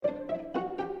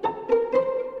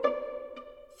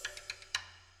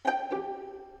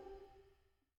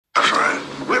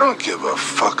don't give a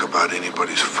fuck about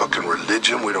anybody's fucking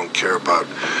religion. We don't care about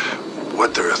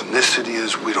what their ethnicity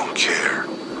is. We don't care.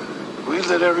 We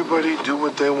let everybody do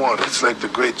what they want. It's like the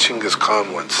great Chinggis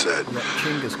Khan once said. Yeah,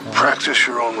 Chinggis Khan. Practice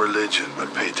your own religion,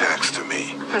 but pay tax to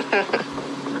me.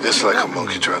 It's like a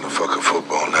monkey trying to fuck a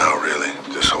football now, really.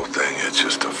 This whole thing, it's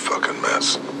just a fucking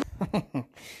mess.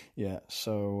 Yeah,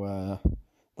 so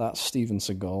that's Steven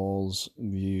Seagal's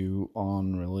view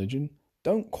on religion.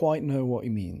 Don't quite know what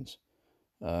he means.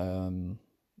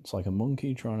 It's like a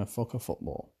monkey trying to fuck a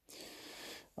football.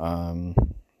 But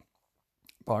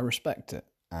I respect it.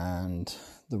 And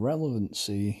the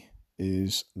relevancy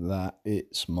is that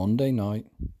it's Monday night.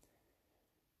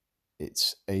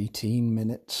 It's 18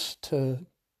 minutes to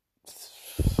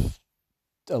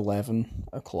 11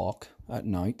 o'clock at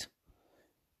night.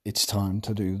 It's time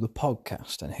to do the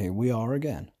podcast, and here we are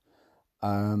again.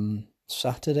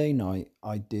 Saturday night,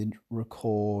 I did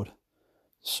record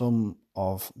some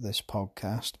of this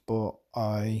podcast, but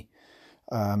I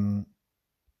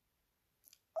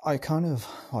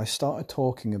started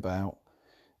talking about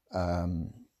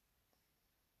kind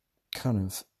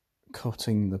of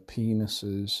cutting the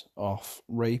penises off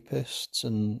rapists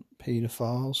and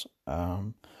paedophiles,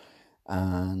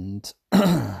 and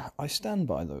I stand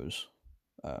by those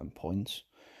points,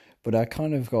 but I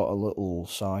kind of got a little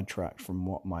sidetracked from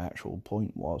what my actual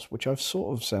point was, which I've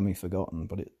sort of semi-forgotten,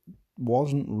 but it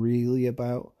wasn't really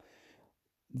about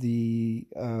the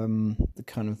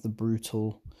kind of the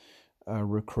brutal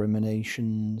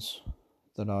recriminations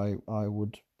that I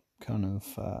would kind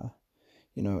of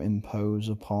impose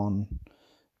upon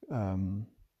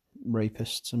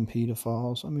rapists and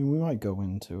paedophiles. I mean, we might go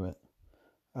into it.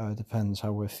 Depends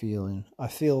how we're feeling. I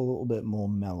feel a little bit more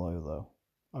mellow, though,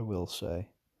 I will say,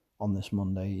 on this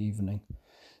Monday evening.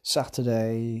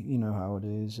 Saturday, you know how it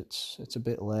is. It's a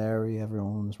bit leery.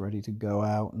 Everyone's ready to go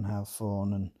out and have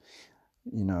fun, and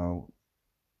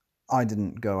I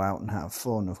didn't go out and have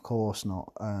fun, of course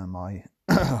not. I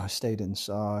stayed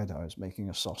inside. I was making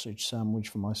a sausage sandwich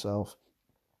for myself.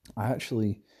 I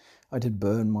did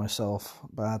burn myself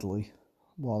badly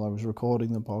while I was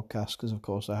recording the podcast, because of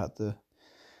course I had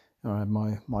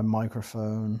my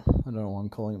microphone. I don't know why I'm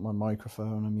calling it my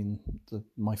microphone. I mean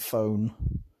my phone.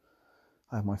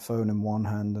 I had my phone in one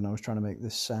hand and I was trying to make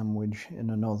this sandwich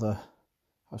in another.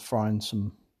 I was frying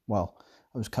I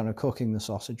was kind of cooking the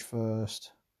sausage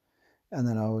first, and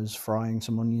then I was frying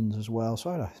some onions as well.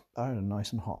 So I had a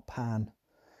nice and hot pan,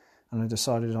 and I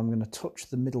decided I'm going to touch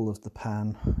the middle of the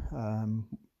pan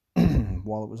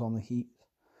while it was on the heat.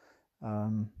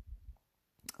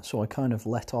 So I kind of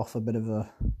let off a bit of a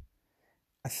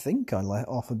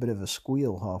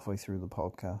squeal halfway through the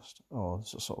podcast, or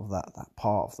sort of that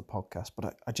part of the podcast,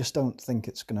 but I just don't think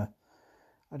it's gonna.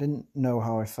 I didn't know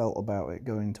how I felt about it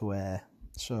going to air,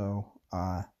 so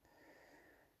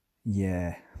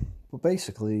yeah. But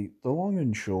basically, the long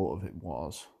and short of it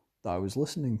was that I was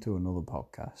listening to another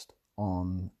podcast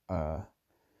on the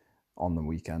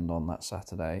weekend on that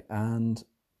Saturday, and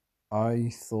I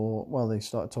thought, well, they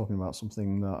started talking about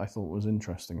something that I thought was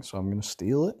interesting, so I'm going to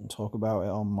steal it and talk about it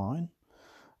on mine.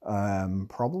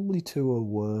 Probably to a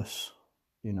worse,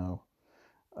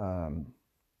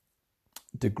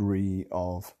 degree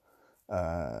of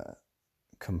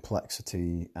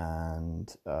complexity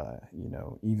and,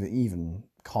 even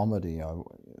comedy.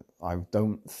 I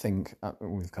don't think,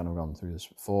 we've kind of gone through this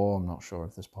before, I'm not sure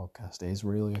if this podcast is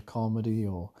really a comedy,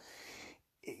 or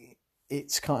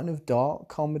it's kind of dark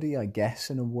comedy, I guess,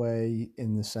 in a way,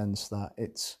 in the sense that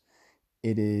it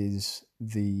is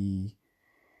the,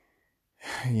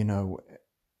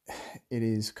 it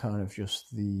is kind of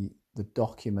just the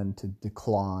documented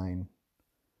decline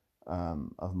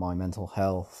of my mental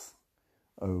health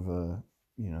over,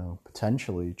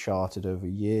 potentially charted over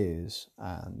years,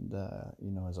 and,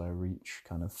 as I reach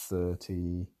kind of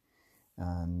 30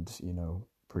 and,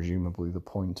 presumably the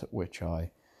point at which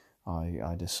I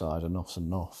decide enough's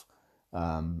enough.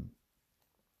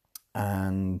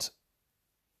 And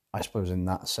I suppose in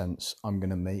that sense, I'm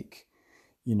going to make,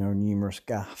 numerous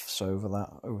gaffes over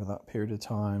that period of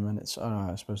time. And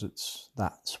I suppose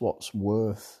that's what's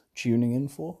worth tuning in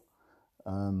for.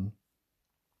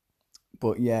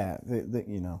 But yeah,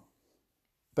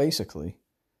 basically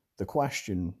the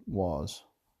question was,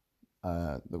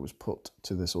 that was put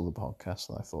to this other podcast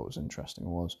that I thought was interesting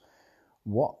was,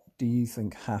 what do you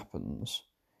think happens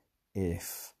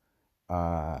if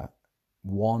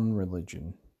one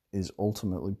religion is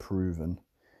ultimately proven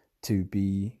to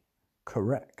be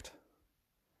correct?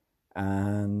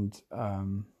 And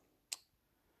I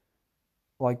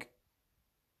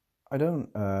don't.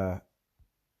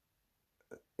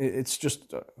 It's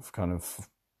just kind of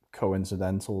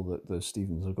coincidental that the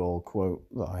Steven Seagal quote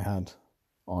that I had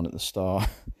on at the start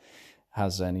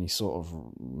has any sort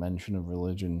of mention of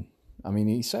religion. I mean,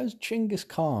 he says Genghis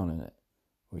Khan in it,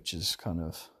 which is kind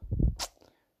of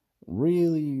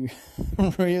really,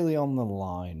 really on the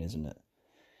line, isn't it?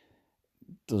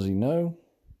 Does he know?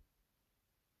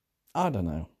 I don't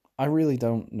know. I really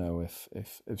don't know if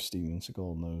Steven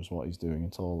Seagal knows what he's doing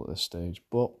at all at this stage,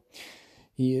 but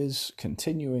he is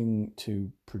continuing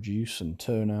to produce and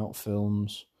turn out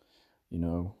films, you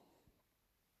know,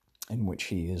 in which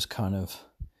he is kind of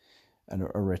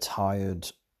a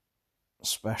retired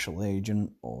special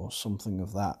agent or something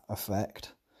of that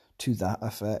effect, to that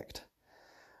effect.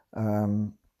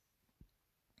 And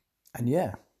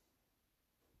yeah,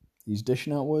 he's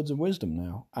dishing out words of wisdom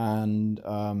now. And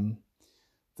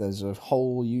there's a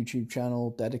whole YouTube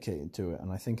channel dedicated to it,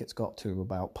 and I think it's got to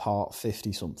about part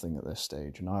 50-something at this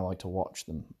stage, and I like to watch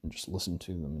them and just listen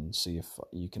to them and see if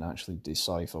you can actually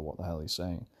decipher what the hell he's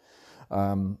saying.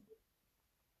 But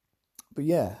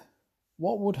yeah,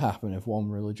 what would happen if one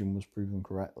religion was proven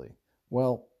correctly?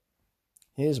 Well,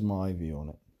 here's my view on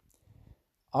it.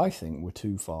 I think we're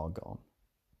too far gone.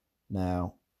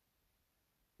 Now,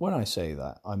 when I say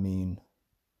that, I mean,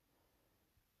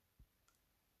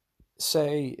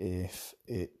 say if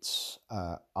it's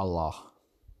Allah.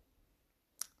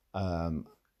 I've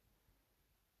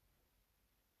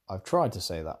tried to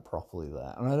say that properly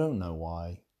there, and I don't know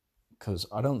why, because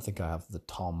I don't think I have the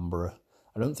timbre.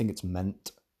 I don't think it's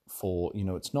meant for,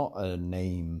 it's not a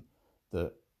name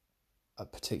that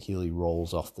particularly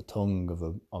rolls off the tongue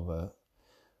of a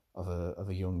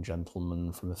young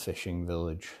gentleman from a fishing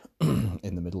village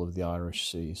in the middle of the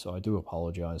Irish Sea. So I do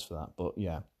apologise for that, but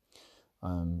yeah,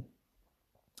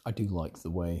 I do like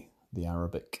the way the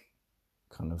Arabic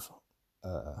kind of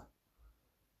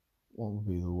what would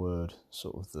be the word?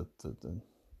 Sort of the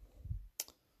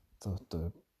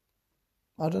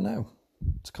I don't know.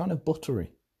 It's kind of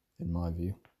buttery, in my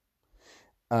view.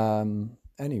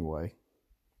 Anyway,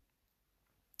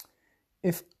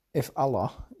 if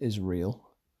Allah is real,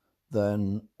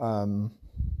 then and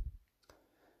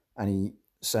he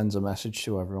sends a message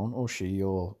to everyone, or she,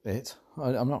 or it.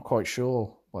 I'm not quite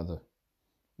sure whether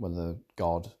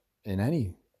God in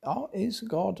any is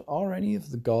God, are any of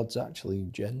the gods actually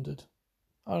gendered?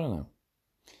 I don't know.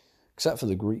 Except for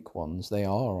the Greek ones, they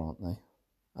are, aren't they?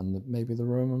 And maybe the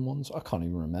Roman ones. I can't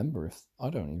even remember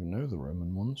I don't even know the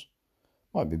Roman ones.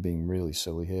 Might be being really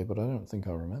silly here, but I don't think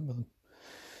I remember them.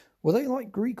 Were they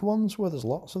like Greek ones where there's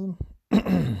lots of them?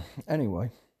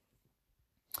 Anyway,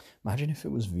 imagine if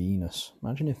it was Venus.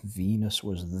 Imagine if Venus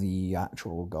was the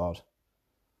actual god.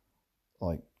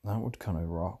 Like, that would kind of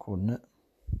rock, wouldn't it?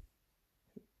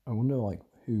 I wonder, like,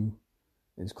 who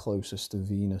is closest to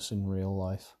Venus in real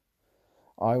life.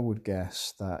 I would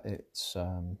guess that it's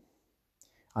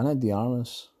Ana de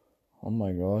Armas. Oh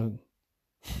my god.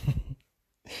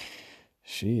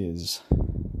 She is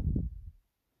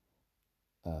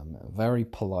a very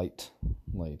polite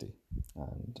lady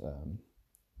and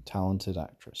talented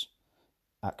actor.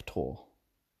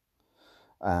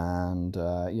 And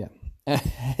yeah.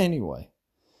 Anyway,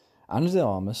 Ana de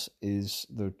Armas is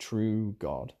the true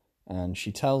god, and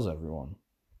she tells everyone.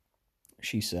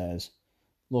 She says,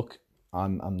 "Look,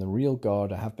 I'm the real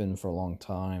god. I have been for a long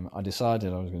time. I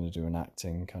decided I was going to do an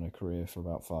acting kind of career for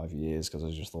about 5 years because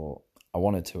I just thought I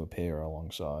wanted to appear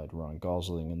alongside Ryan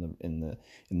Gosling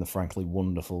in the frankly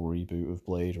wonderful reboot of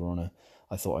Blade Runner.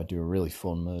 I thought I'd do a really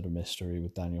fun murder mystery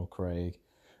with Daniel Craig,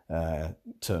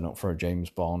 turn up for a James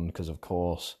Bond because of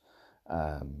course,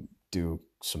 do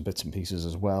some bits and pieces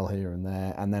as well here and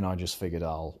there, and then I just figured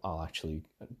I'll actually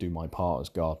do my part as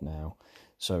God now.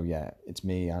 So yeah, it's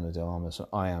me, Ana de Armas.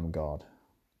 I am God.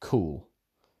 Cool.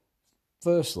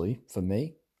 Firstly, for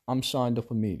me, I'm signed up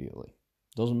immediately.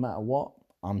 Doesn't matter what,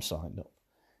 I'm signed up.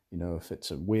 If it's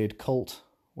a weird cult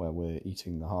where we're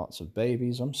eating the hearts of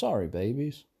babies, I'm sorry,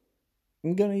 babies.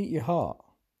 I'm gonna eat your heart.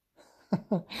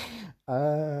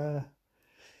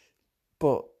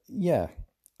 But yeah,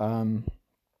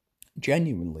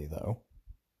 genuinely though,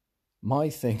 my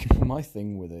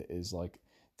thing with it is like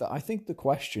that. I think the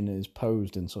question is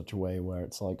posed in such a way where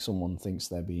it's like someone thinks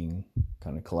they're being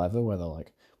kind of clever, where they're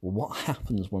like, well, what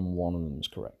happens when one of them is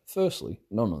correct? Firstly,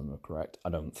 none of them are correct, I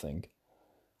don't think.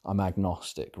 I'm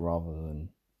agnostic rather than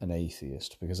an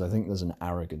atheist, because I think there's an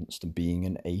arrogance to being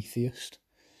an atheist,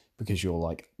 because you're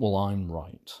like, well, I'm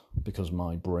right, because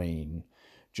my brain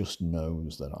just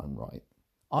knows that I'm right.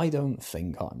 I don't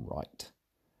think I'm right.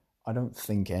 I don't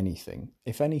think anything.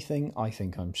 If anything, I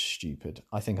think I'm stupid.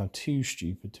 I think I'm too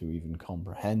stupid to even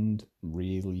comprehend,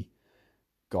 really,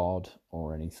 God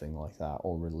or anything like that,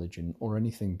 or religion, or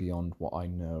anything beyond what I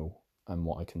know and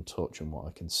what I can touch and what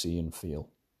I can see and feel.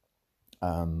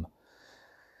 You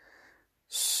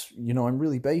know, I'm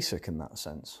really basic in that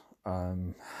sense.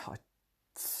 I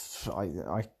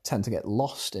tend to get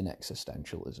lost in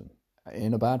existentialism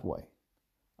in a bad way.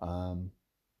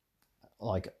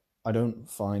 Like, I don't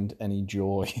find any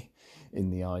joy in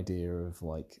the idea of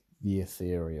like the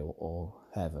ethereal or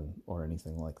heaven or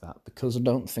anything like that, because I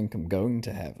don't think I'm going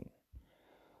to heaven,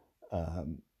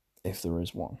 if there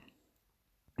is one.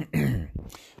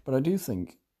 But I do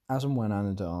think, as and when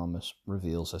Ana de Armas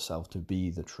reveals herself to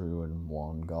be the true and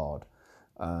one God,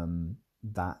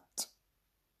 that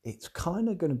it's kind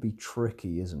of going to be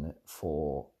tricky, isn't it,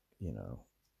 for, you know,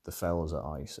 the fellas at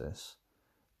ISIS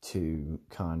to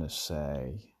kind of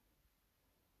say,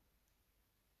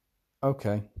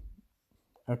 okay,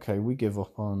 we give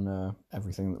up on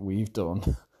everything that we've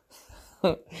done,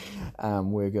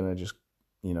 and we're going to just,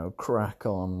 you know, crack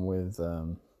on with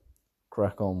some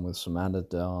Ana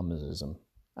de Armasism.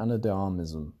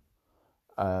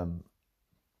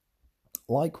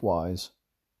 Likewise,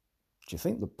 do you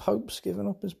think the Pope's given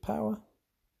up his power?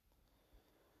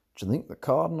 Do you think the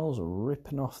cardinals are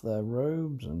ripping off their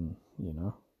robes and, you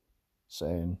know,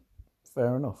 saying,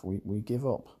 fair enough, we give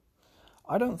up?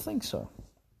 I don't think so.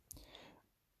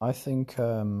 I think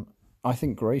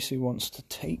Gracie wants to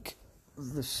take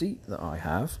the seat that I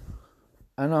have,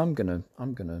 and I'm gonna,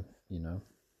 you know,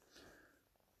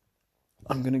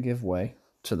 I'm gonna give way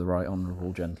to the right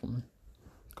honourable gentleman.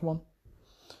 Come on.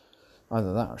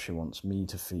 Either that or she wants me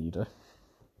to feed her.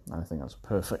 I think that's a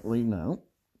perfectly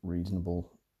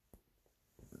reasonable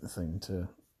thing to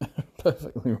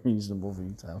perfectly reasonable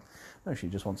veto. No, she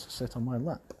just wants to sit on my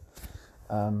lap.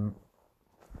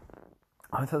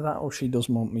 Either that or she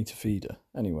doesn't want me to feed her.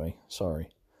 Anyway, sorry.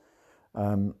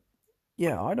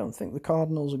 Yeah, I don't think the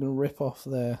Cardinals are going to rip off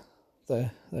their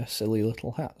silly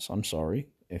little hats. I'm sorry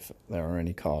if there are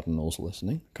any Cardinals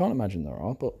listening. Can't imagine there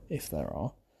are, but if there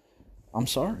are, I'm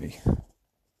sorry.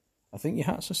 I think your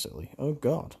hats are silly. Oh,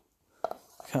 God.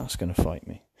 The cat's going to fight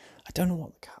me. I don't know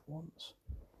what the cat wants.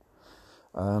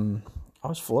 I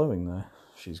was flowing there.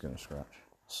 She's going to scratch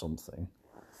something.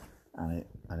 And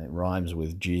it rhymes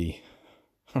with G.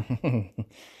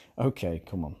 Okay,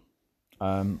 come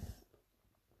on.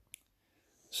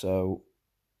 So,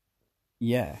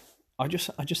 yeah. I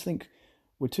just think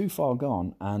we're too far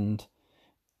gone, and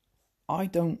I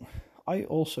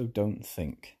also don't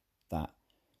think that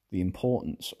the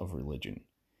importance of religion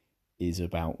is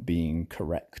about being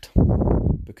correct,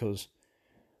 because,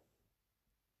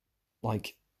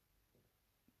 like,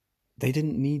 they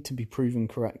didn't need to be proven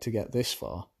correct to get this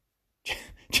far.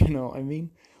 Do you know what I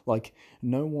mean? Like,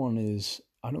 no one is.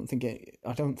 I don't think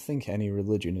any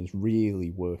religion is really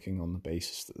working on the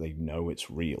basis that they know it's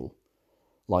real.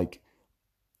 Like,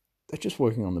 they're just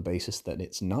working on the basis that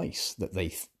it's nice, that they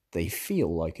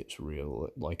feel like it's real,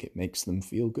 like it makes them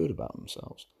feel good about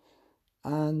themselves.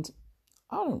 And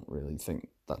I don't really think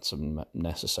that's a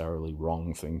necessarily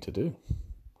wrong thing to do.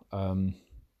 And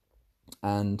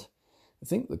I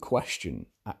think the question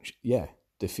actually,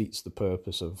 defeats the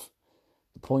purpose of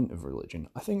the point of religion.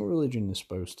 I think religion is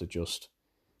supposed to just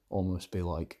almost be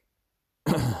like,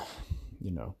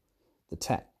 you know, the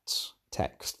texts.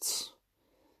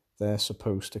 They're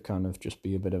supposed to kind of just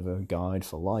be a bit of a guide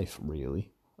for life,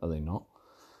 really, are they not?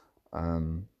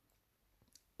 And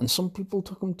some people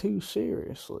took them too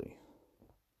seriously.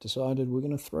 Decided we're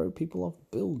going to throw people off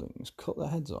buildings, cut their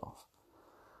heads off.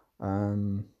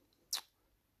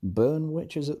 Burn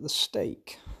witches at the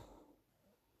stake.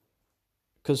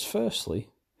 Because firstly,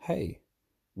 hey,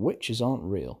 witches aren't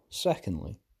real.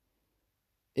 Secondly,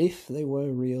 if they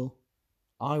were real,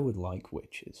 I would like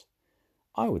witches.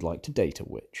 I would like to date a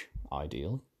witch,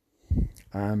 ideally.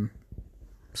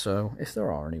 So if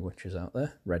there are any witches out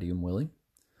there, ready and willing,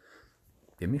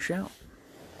 give me a shout.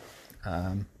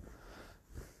 I'm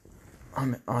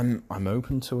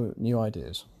open to new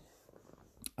ideas.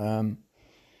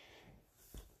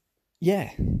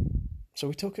 Yeah. So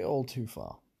we took it all too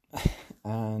far.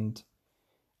 And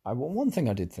one thing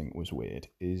I did think was weird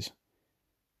is,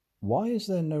 why is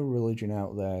there no religion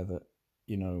out there that,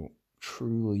 you know,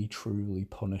 truly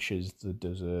punishes the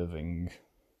deservingly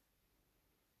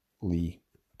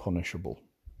punishable?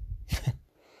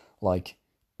 Like,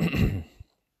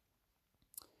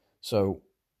 so,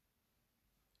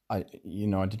 I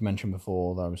did mention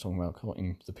before that I was talking about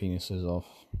cutting the penises off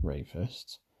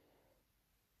rapists.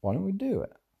 Why don't we do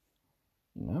it?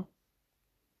 You know?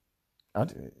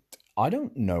 I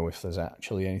don't know if there's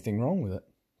actually anything wrong with it,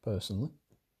 personally.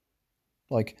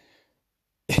 Like,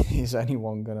 is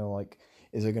anyone gonna, like,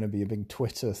 Is there going to be a big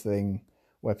Twitter thing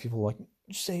where people are like,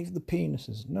 save the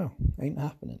penises? No, ain't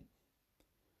happening.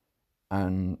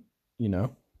 And, you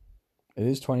know, it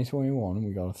is 2021 and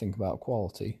we got to think about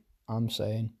equality. I'm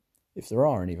saying if there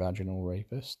are any vaginal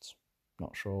rapists,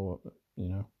 not sure what,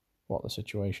 what the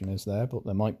situation is there, but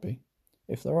there might be.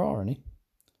 If there are any,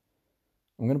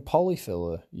 I'm going to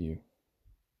polyfiller you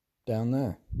down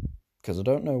there, because I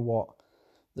don't know what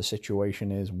the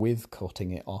situation is with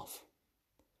cutting it off.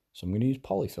 So I'm going to use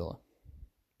polyfiller.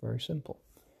 Very simple.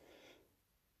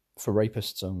 For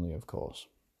rapists only, of course.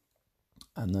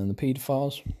 And then the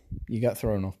paedophiles, you get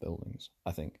thrown off buildings,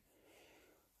 I think.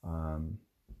 And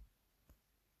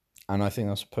I think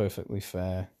that's a perfectly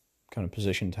fair kind of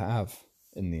position to have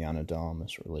in the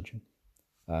Anadarmus religion.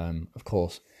 Of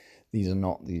course, these are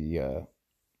not the,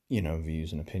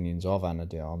 views and opinions of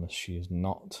Anadarmus. She is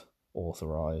not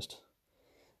authorized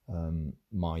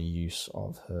my use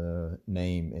of her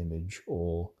name, image,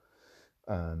 or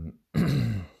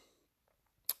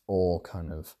or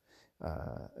kind of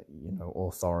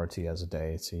authority as a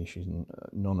deity. She's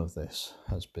none of this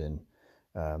has been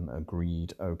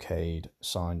agreed, okayed,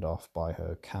 signed off by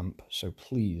her camp. So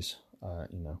please,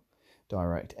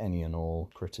 direct any and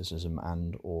all criticism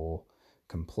and or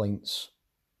complaints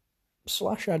 /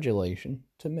 adulation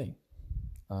to me.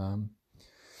 And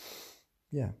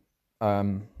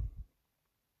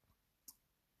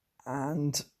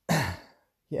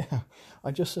yeah,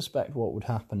 I just suspect what would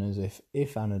happen is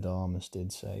if Anadarmus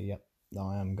did say, yep,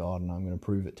 I am God and I'm going to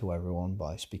prove it to everyone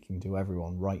by speaking to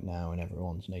everyone right now in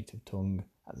everyone's native tongue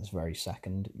at this very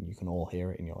second, you can all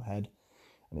hear it in your head,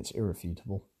 and it's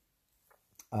irrefutable.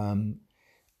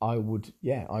 I would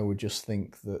just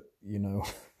think that,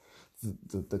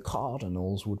 the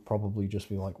cardinals would probably just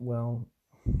be like, well,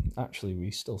 actually,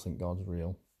 we still think God's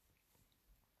real.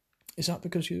 Is that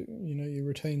because you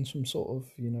retain some sort of,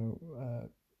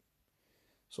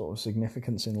 sort of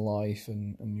significance in life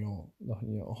and your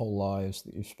whole lives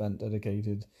that you've spent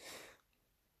dedicated,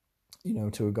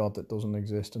 to a God that doesn't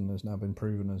exist and has now been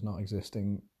proven as not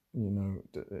existing?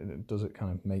 Does it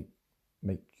kind of make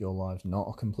your lives not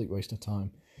a complete waste of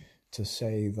time to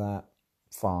say that?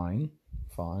 Fine,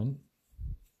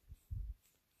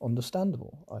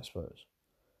 understandable, I suppose.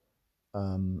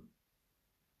 And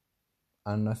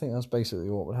I think that's basically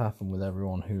what would happen with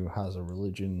everyone who has a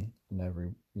religion and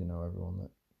everyone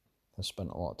that has spent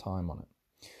a lot of time on it.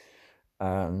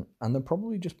 And there'd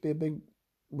probably just be a big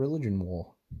religion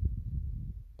war,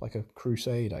 like a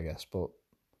crusade, I guess, but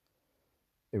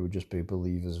it would just be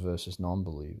believers versus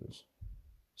non-believers.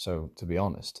 So, to be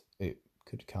honest, it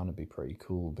could kind of be pretty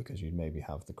cool because you'd maybe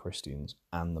have the Christians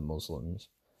and the Muslims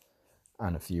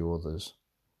and a few others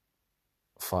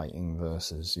fighting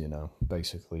versus,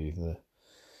 basically the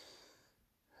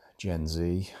Gen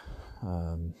Z,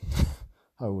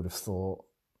 I would have thought.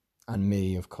 And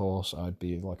me, of course, I'd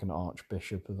be like an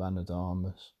Archbishop of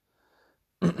Anadarmus.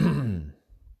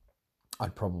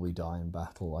 I'd probably die in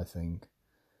battle, I think.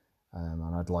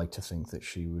 And I'd like to think that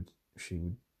she would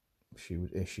issue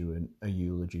a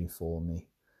eulogy for me.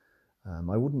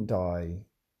 I wouldn't die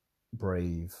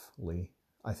bravely.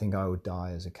 I think I would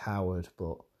die as a coward,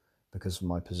 but because of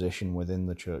my position within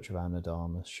the Church of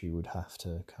Anadarmus, she would have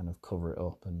to kind of cover it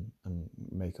up and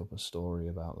make up a story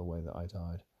about the way that I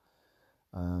died.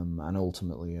 And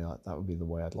ultimately, that would be the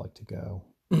way I'd like to go.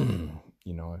 I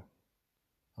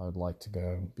would like to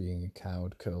go being a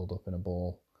coward curled up in a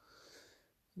ball,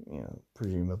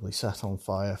 presumably set on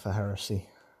fire for heresy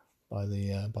by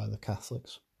the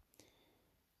Catholics.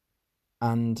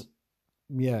 And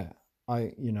yeah,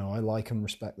 I like and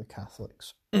respect the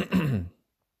Catholics.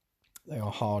 They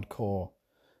are hardcore,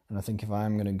 and I think if I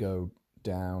am going to go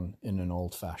down in an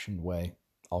old-fashioned way,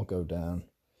 I'll go down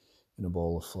in a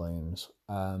ball of flames.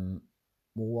 Well,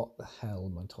 what the hell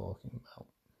am I talking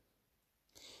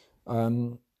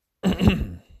about?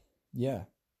 Yeah.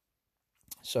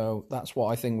 So that's what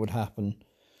I think would happen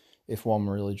if one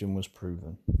religion was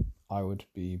proven. I would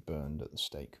be burned at the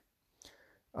stake.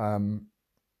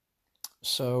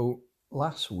 So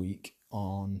last week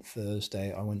on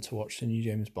Thursday, I went to watch the new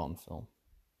James Bond film.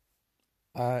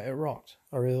 It rocked.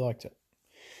 I really liked it.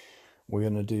 We're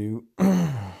going to do...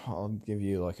 I'll give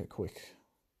you like a quick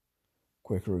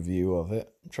review of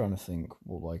it. I'm trying to think,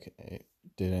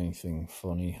 did anything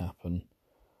funny happen?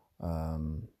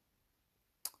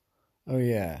 Oh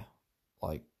yeah,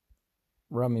 like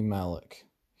Rami Malek,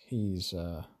 he's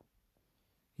in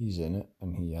it,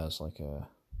 and he has like a...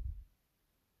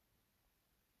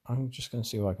 I'm just going to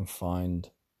see if I can find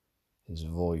his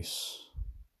voice.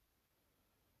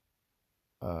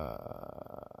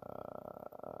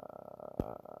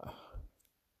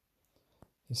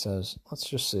 He says, let's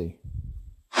just see.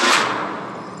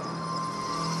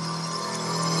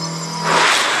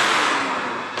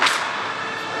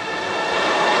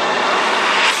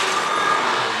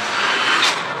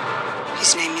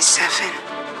 His name is Safin.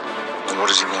 And what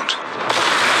does he want?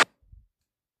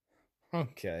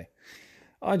 Okay.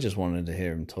 I just wanted to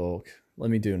hear him talk.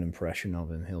 Let me do an impression of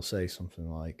him. He'll say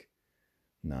something like,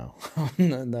 no.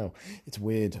 no. It's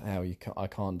weird how I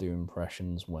can't do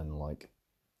impressions when, like,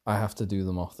 I have to do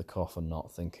them off the cuff and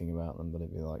not thinking about them, but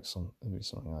it'd be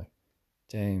something like,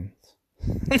 James.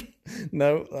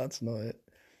 No, that's not it.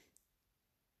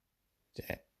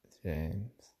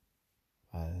 James.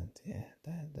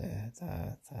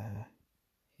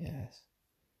 Yes.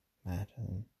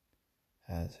 Madam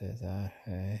has his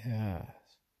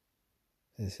house.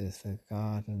 This is the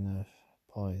garden of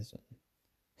poison.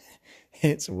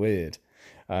 It's weird.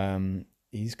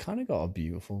 He's kind of got a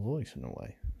beautiful voice in a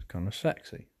way. It's kind of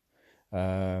sexy.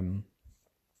 But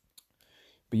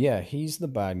yeah, he's the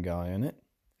bad guy in it.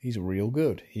 He's real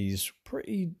good. He's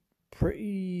pretty,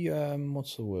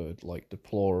 what's the word? Like,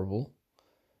 deplorable.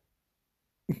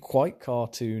 Quite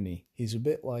cartoony. He's a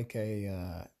bit like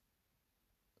a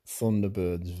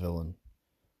Thunderbirds villain.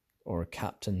 Or a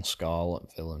Captain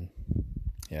Scarlet villain.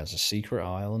 He has a secret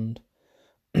island.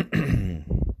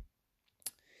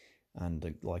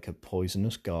 And like a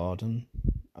poisonous garden.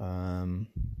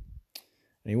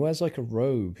 And he wears like a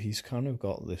robe. He's kind of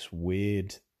got this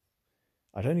weird...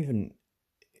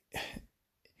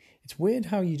 It's weird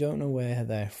how you don't know where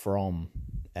they're from,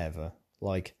 ever.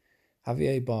 Like,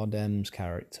 Javier Bardem's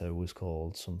character was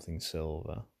called something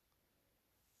Silver.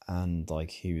 And,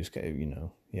 like, he was,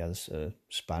 he has a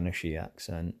Spanish-y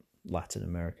accent, Latin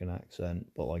American accent,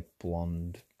 but, like,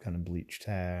 blonde, kind of bleached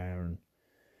hair.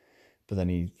 But then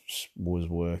he was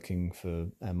working for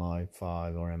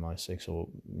MI5 or MI6,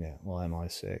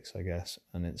 MI6, I guess.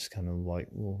 And it's kind of like,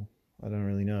 well, I don't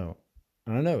really know.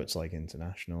 And I know it's like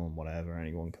international and whatever,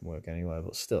 anyone can work anywhere,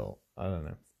 but still, I don't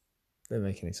know. Didn't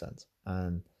make any sense.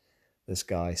 And this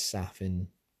guy, Safin,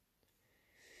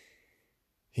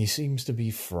 he seems to be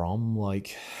from,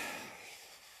 like,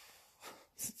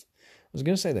 I was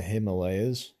going to say the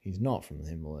Himalayas. He's not from the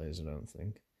Himalayas, I don't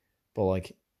think. But,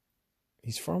 like,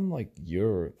 he's from, like,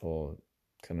 Europe or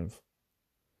kind of,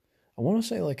 I want to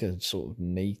say, like, a sort of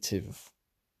native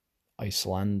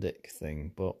Icelandic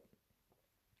thing, but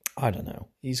I don't know.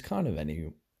 He's kind of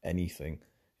anything.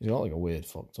 He's got, like, a weird,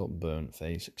 fucked up, burnt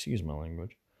face. Excuse my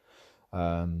language.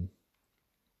 And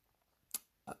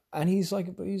he's a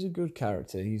good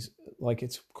character. He's like,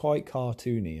 it's quite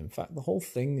cartoony. In fact, the whole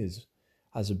thing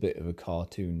has a bit of a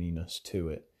cartooniness to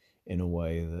it in a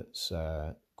way that's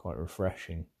quite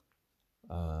refreshing.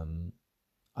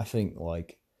 I think,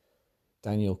 like,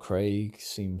 Daniel Craig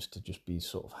seems to just be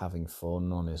sort of having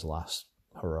fun on his last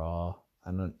hurrah,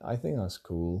 and I think that's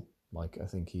cool. Like, I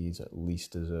think he's at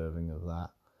least deserving of that.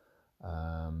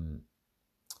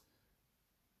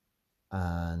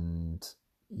 And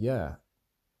yeah,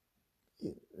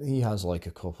 he has like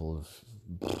a couple of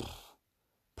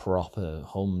proper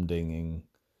humdinging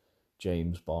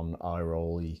James Bond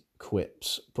eye-rolly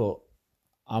quips, but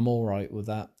I'm all right with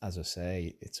that. As I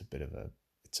say, it's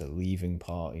a leaving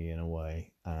party in a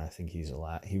way, and I think he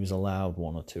was allowed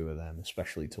one or two of them,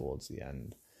 especially towards the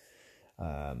end.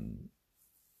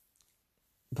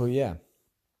 But yeah,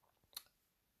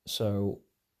 so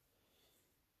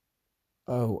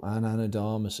and Ana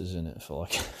Darmus is in it for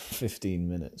like 15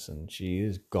 minutes, and she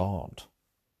is God.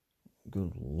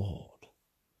 Good Lord.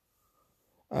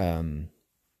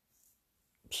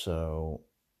 So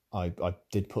I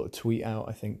did put a tweet out,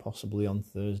 I think possibly on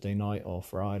Thursday night or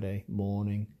Friday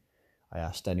morning. I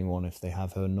asked anyone if they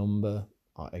have her number.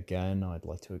 Again, I'd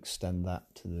like to extend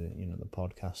that to the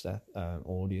podcast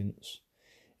audience.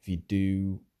 If you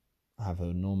do have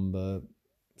her number,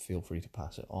 feel free to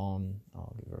pass it on.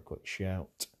 I'll give her a quick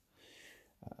shout.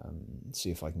 See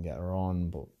if I can get her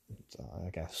on, but I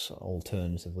guess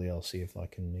alternatively I'll see if I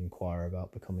can inquire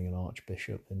about becoming an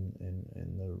archbishop in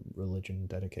the religion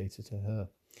dedicated to her.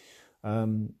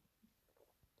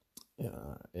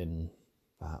 In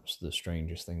perhaps the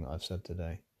strangest thing that I've said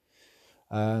today.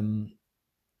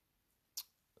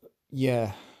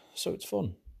 Yeah, so it's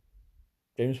fun.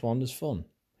 James Bond is fun.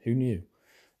 Who knew?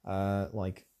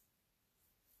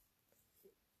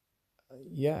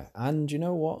 Yeah, and you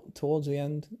know what? Towards the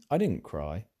end, I didn't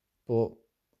cry, but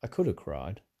I could have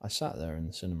cried. I sat there in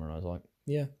the cinema and I was like,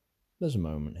 yeah, there's a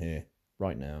moment here,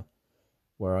 right now,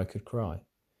 where I could cry.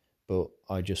 But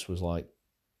I just was like,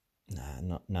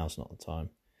 now's not the time.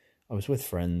 I was with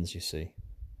friends, you see,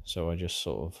 so I just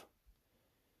I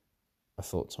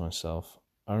thought to myself,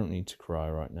 I don't need to cry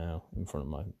right now in front of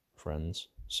my friends,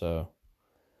 so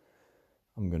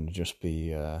I'm going to just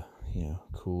be,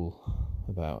 cool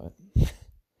about it.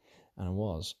 And I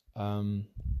was.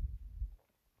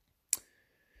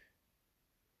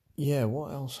 Yeah,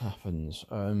 what else happens?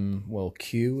 Well,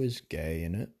 Q is gay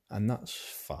in it, and that's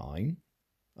fine.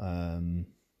 I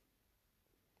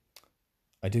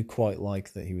did quite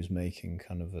like that he was making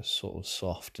kind of a sort of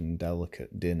soft and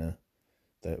delicate dinner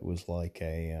that was like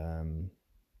a,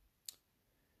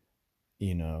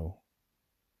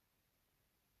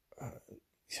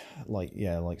 like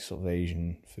sort of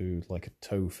Asian food, like a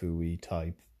tofu-y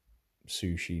type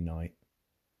sushi night.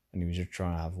 And he was just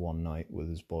trying to have one night with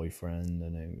his boyfriend,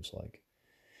 and it was like,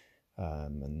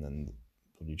 and then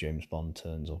bloody James Bond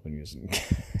turns up, and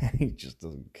he just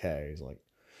doesn't care. He's like,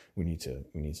 we need to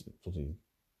bloody,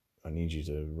 I need you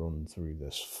to run through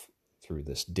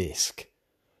this disc.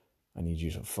 I need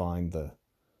you to find the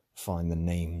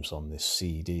names on this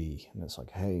CD. And it's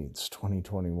like, hey, it's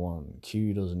 2021.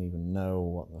 Q doesn't even know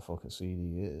what the fuck a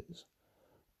CD is.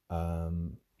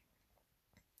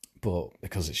 But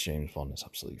because it's James Bond, it's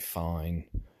absolutely fine.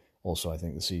 Also, I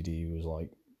think the CD was like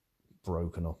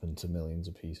broken up into millions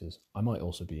of pieces. I might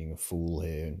also be being a fool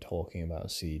here and talking about a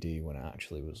CD when it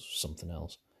actually was something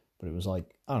else. But it was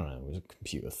like, I don't know, it was a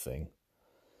computer thing.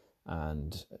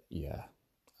 And yeah.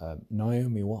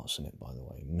 Naomi Watts in it, by the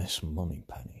way. Miss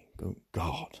Moneypenny. Good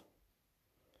God.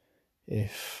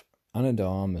 If Ana de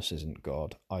Armas isn't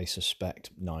God, I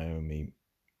suspect Naomi...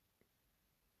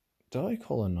 Did I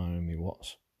call her Naomi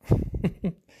Watts?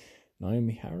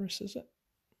 Naomi Harris, is it?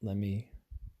 Let me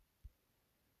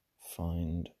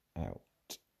find out,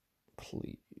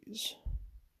 please.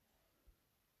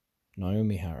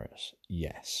 Naomi Harris,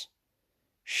 yes.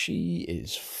 She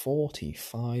is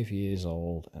 45 years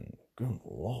old, and good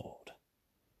Lord.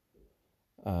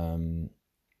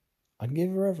 I'd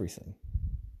give her everything.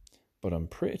 But I'm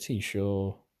pretty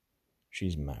sure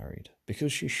she's married,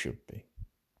 because she should be.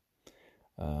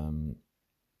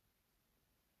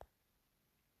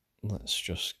 Let's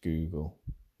just Google.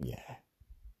 Yeah.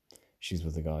 She's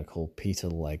with a guy called Peter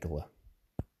Legler.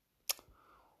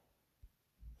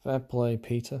 Fair play,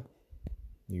 Peter.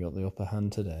 You got the upper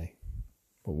hand today.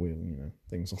 But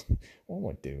things... What am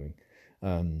I doing?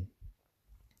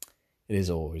 It is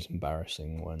always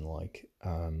embarrassing when, like,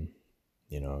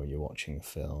 you're watching a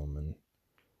film and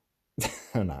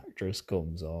an actress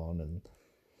comes on, and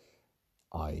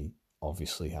I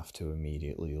obviously have to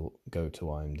immediately go to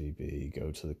IMDb, go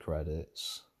to the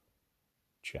credits,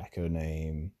 check her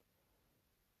name,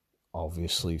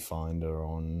 obviously find her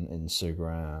on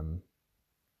Instagram.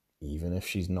 Even if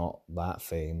she's not that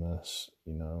famous,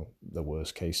 the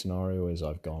worst case scenario is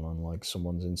I've gone on like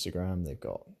someone's Instagram, they've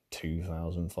got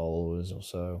 2,000 followers or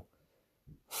so.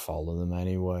 Follow them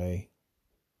anyway.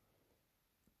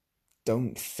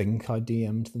 Don't think I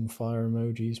DM'd them fire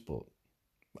emojis, but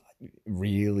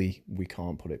really, we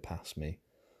can't put it past me.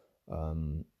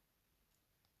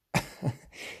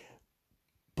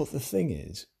 But the thing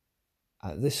is,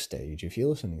 at this stage, if you're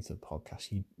listening to the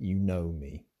podcast, you know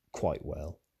me quite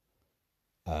well.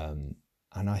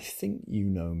 And I think you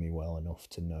know me well enough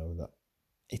to know that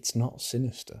it's not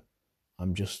sinister.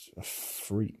 I'm just a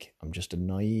freak. I'm just a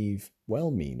naive,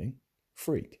 well-meaning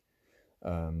freak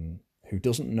who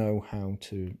doesn't know how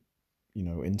to,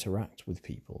 interact with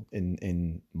people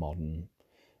in modern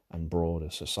and broader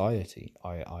society.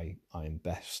 I am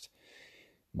best.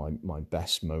 My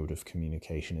best mode of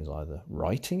communication is either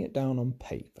writing it down on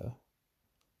paper,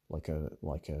 like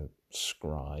a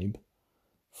scribe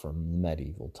from the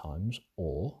medieval times,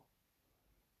 or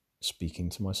speaking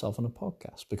to myself on a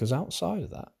podcast. Because outside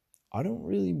of that, I don't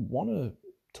really want to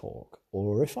talk.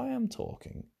 Or if I am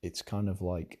talking, it's kind of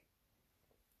like,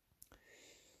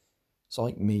 it's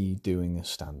like me doing a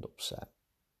stand-up set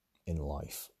in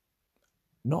life.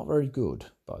 Not very good,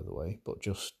 by the way, but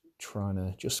just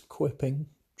quipping,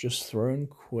 just throwing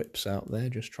quips out there,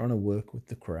 just trying to work with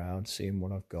the crowd, seeing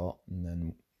what I've got, and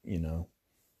then,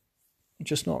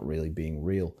 just not really being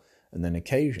real. And then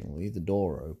occasionally the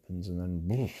door opens and then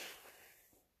woof,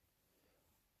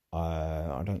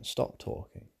 I don't stop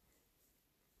talking.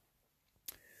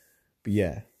 But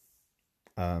yeah,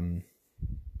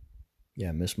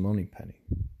 Miss Moneypenny,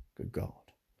 good God.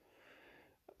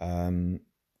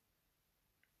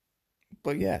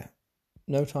 But yeah,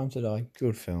 No Time to Die,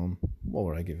 good film. What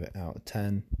would I give it out of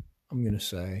 10? I'm going to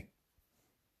say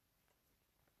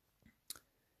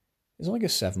it's like a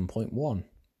 7.1.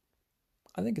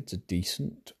 I think it's a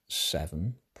decent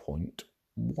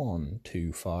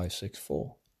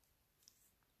 7.12564.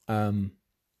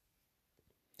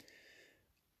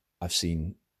 I've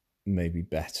seen maybe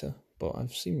better, but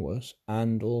I've seen worse.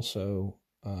 And also,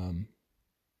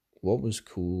 what was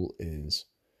cool is,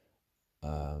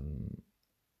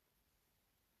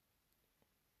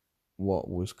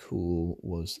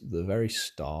 the very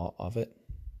start of it,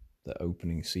 the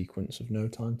opening sequence of No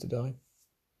Time to Die.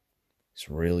 It's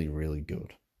really, really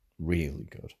good. Really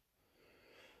good.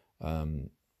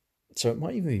 So it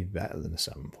might even be better than a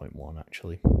 7.1,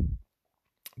 actually.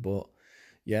 But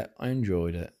yeah, I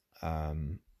enjoyed it.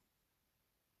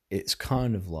 It's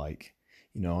kind of like,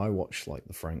 I watched like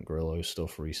the Frank Grillo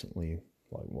stuff recently.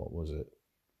 Like, what was it?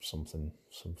 Some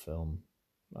film.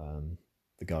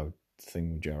 The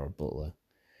thing with Gerard Butler.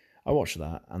 I watched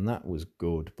that, and that was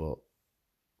good, but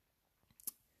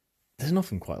there's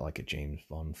nothing quite like a James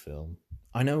Bond film.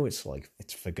 I know it's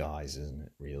for guys, isn't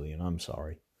it, really? And I'm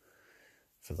sorry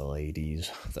for the ladies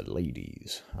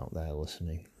out there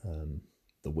listening,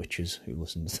 the witches who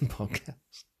listen to the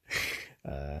podcast.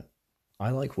 I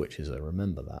like witches, I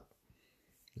remember that.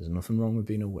 There's nothing wrong with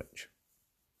being a witch.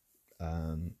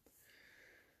 What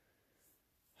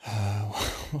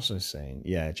was I saying?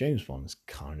 Yeah, James Bond is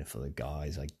kind of for the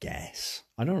guys, I guess.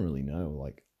 I don't really know.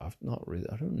 I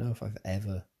don't know if I've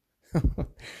ever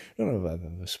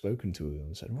spoken to him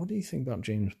and said, "What do you think about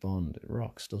James Bond? It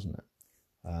rocks, doesn't it?"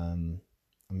 I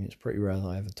mean, it's pretty rare that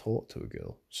I ever talk to a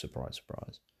girl. Surprise,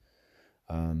 surprise.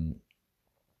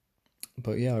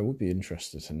 But yeah, I would be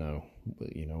interested to know,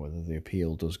 whether the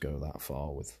appeal does go that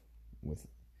far with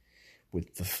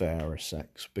the fairer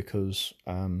sex, because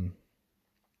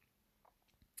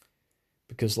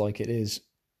like it is,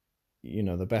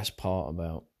 the best part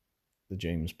about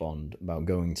about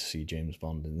going to see James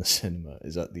Bond in the cinema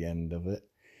is at the end of it,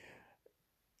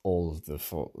 all of the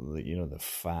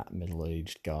fat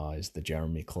middle-aged guys, the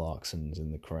Jeremy Clarksons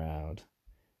in the crowd,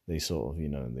 they sort of,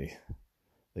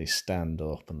 they stand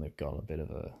up and they've got a bit of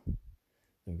a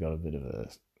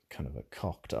kind of a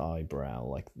cocked eyebrow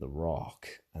like The Rock,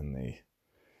 and they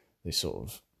sort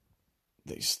of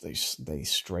they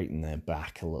straighten their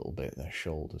back a little bit, their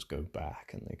shoulders go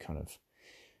back, and they kind of,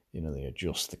 they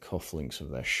adjust the cufflinks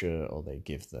of their shirt, or they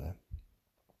give their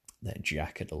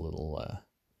jacket a little a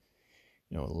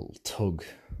little tug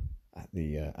at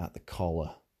the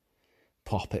collar,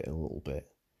 pop it a little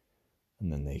bit,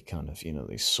 and then they kind of,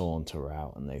 they saunter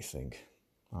out and they think,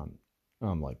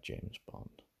 I'm like James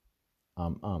Bond.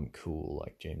 I'm cool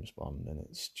like James Bond, and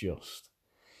it's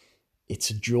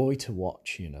a joy to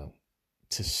watch,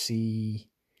 to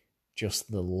see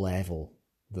just the level,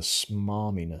 the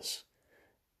smarminess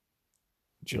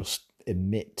just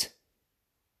emit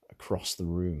across the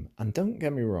room. And don't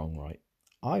get me wrong, right?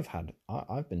 I've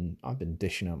been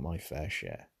dishing out my fair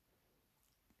share.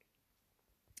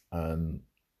 I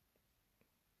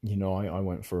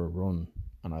went for a run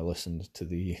and I listened to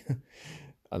the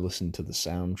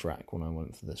soundtrack when I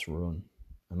went for this run,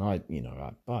 and by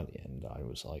the end I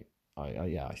was like,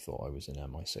 I thought I was in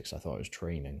MI6. I thought I was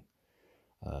training.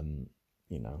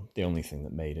 The only thing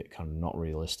that made it kind of not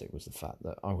realistic was the fact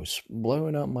that I was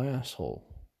blowing out my asshole.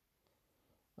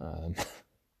 But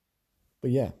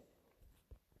yeah.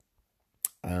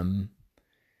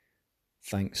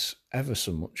 Thanks ever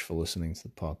so much for listening to the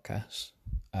podcast.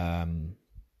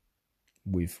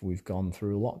 We've gone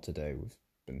through a lot today. We've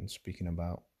been speaking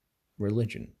about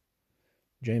religion,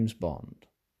 James Bond,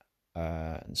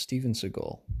 and Steven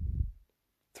Seagal.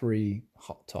 3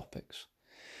 hot topics.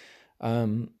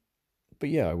 But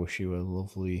yeah, I wish you a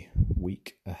lovely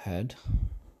week ahead.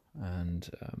 And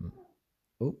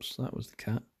oops, that was the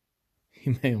cat.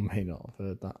 You may or may not have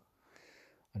heard that.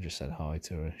 I just said hi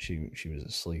to her. She was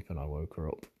asleep and I woke her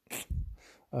up.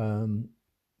 But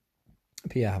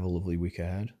yeah, have a lovely week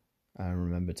ahead. And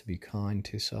remember to be kind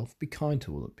to yourself. Be kind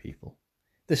to other people.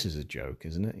 This is a joke,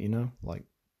 isn't it?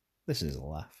 This is a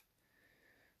laugh.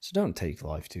 So don't take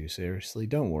life too seriously.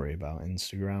 Don't worry about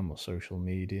Instagram or social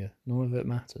media. None of it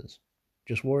matters.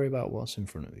 Just worry about what's in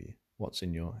front of you, what's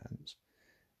in your hands,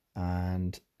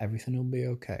 and everything will be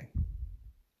okay.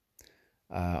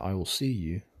 I will see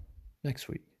you next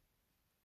week.